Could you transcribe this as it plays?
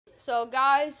So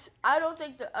guys, I don't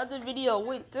think the other video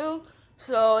went through.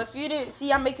 So if you didn't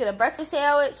see I'm making a breakfast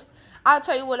sandwich, I'll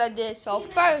tell you what I did. So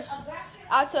first,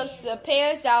 I took the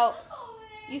pans out.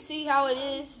 You see how it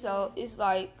is? So it's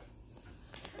like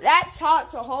that top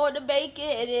to hold the bacon,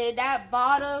 and then that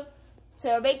bottom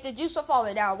to make the juice from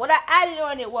falling down. What I added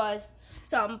on it was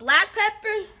some black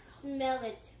pepper. Smell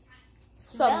it.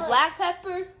 Some black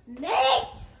pepper. Smell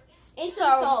it. And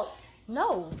some salt.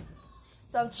 No.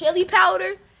 Some chili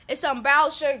powder and some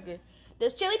brown sugar.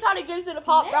 This chili powder gives it a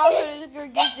pop, brown sugar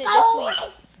gives it the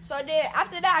sweet. So then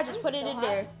after that, I just put it in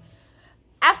there.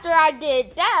 After I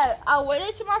did that, I went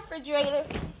into my refrigerator.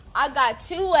 I got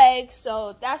 2 eggs,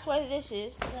 so that's what this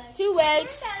is. 2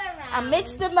 eggs. I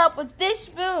mixed them up with this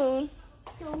spoon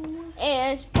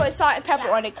and put salt and pepper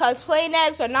on it because plain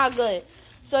eggs are not good.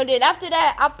 So then after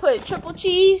that, I put triple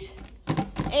cheese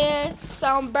and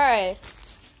some bread.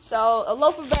 So a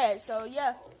loaf of bread. So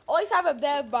yeah, always have a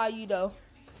bag by you though.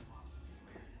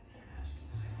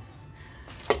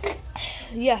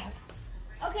 Yeah.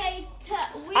 Okay.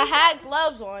 I had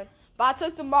gloves on, but I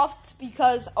took them off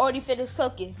because I already finished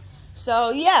cooking.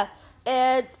 So yeah,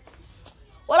 and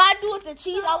what I do with the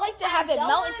cheese, I like to have it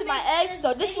melt into my eggs.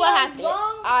 So this is what happened.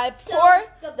 I pour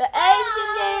the eggs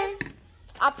in there.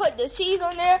 I put the cheese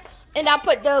on there, and I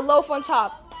put the loaf on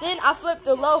top. Then I flip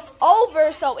the loaf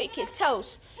over so it can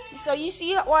toast. So you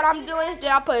see what I'm doing?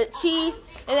 Then I put cheese,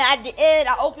 and then at the end,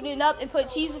 I open it up and put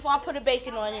cheese before I put the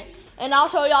bacon on it. And I'll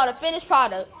show y'all the finished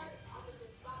product.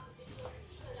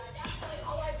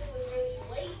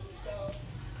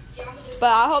 But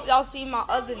I hope y'all see my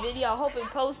other video. I hope it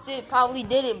posted. Probably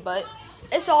didn't, but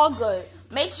it's all good.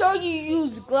 Make sure you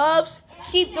use gloves.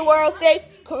 Keep the world safe.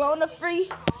 Corona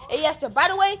free. And yes, by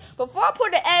the way, before I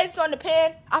put the eggs on the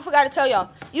pan, I forgot to tell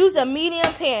y'all, use a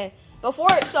medium pan.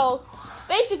 So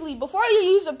basically, before you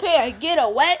use a pan, get a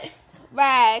wet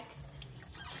rag.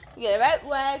 Get a wet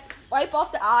rag. Wipe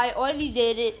off the eye. Already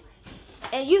did it.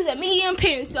 And use a medium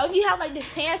pan. So if you have like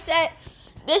this pan set,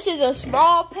 this is a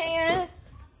small pan.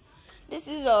 This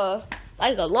is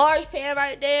like a large pan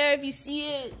right there. If you see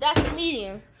it, that's a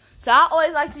medium. So I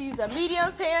always like to use a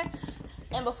medium pan.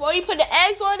 And before you put the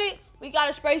eggs on it, we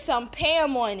gotta spray some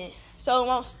Pam on it so it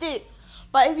won't stick.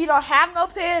 But if you don't have no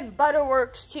pan, butter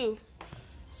works too.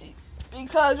 See,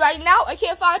 because right now I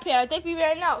can't find a pan. I think we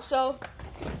ran out. So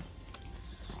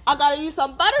I gotta use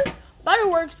some butter. Butter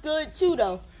works good too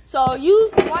though. So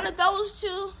use one of those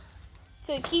two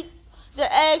to keep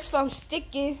the eggs from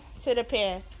sticking to the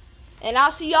pan. And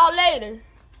I'll see y'all later.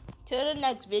 Till the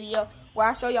next video where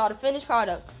I show y'all the finished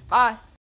product. Bye.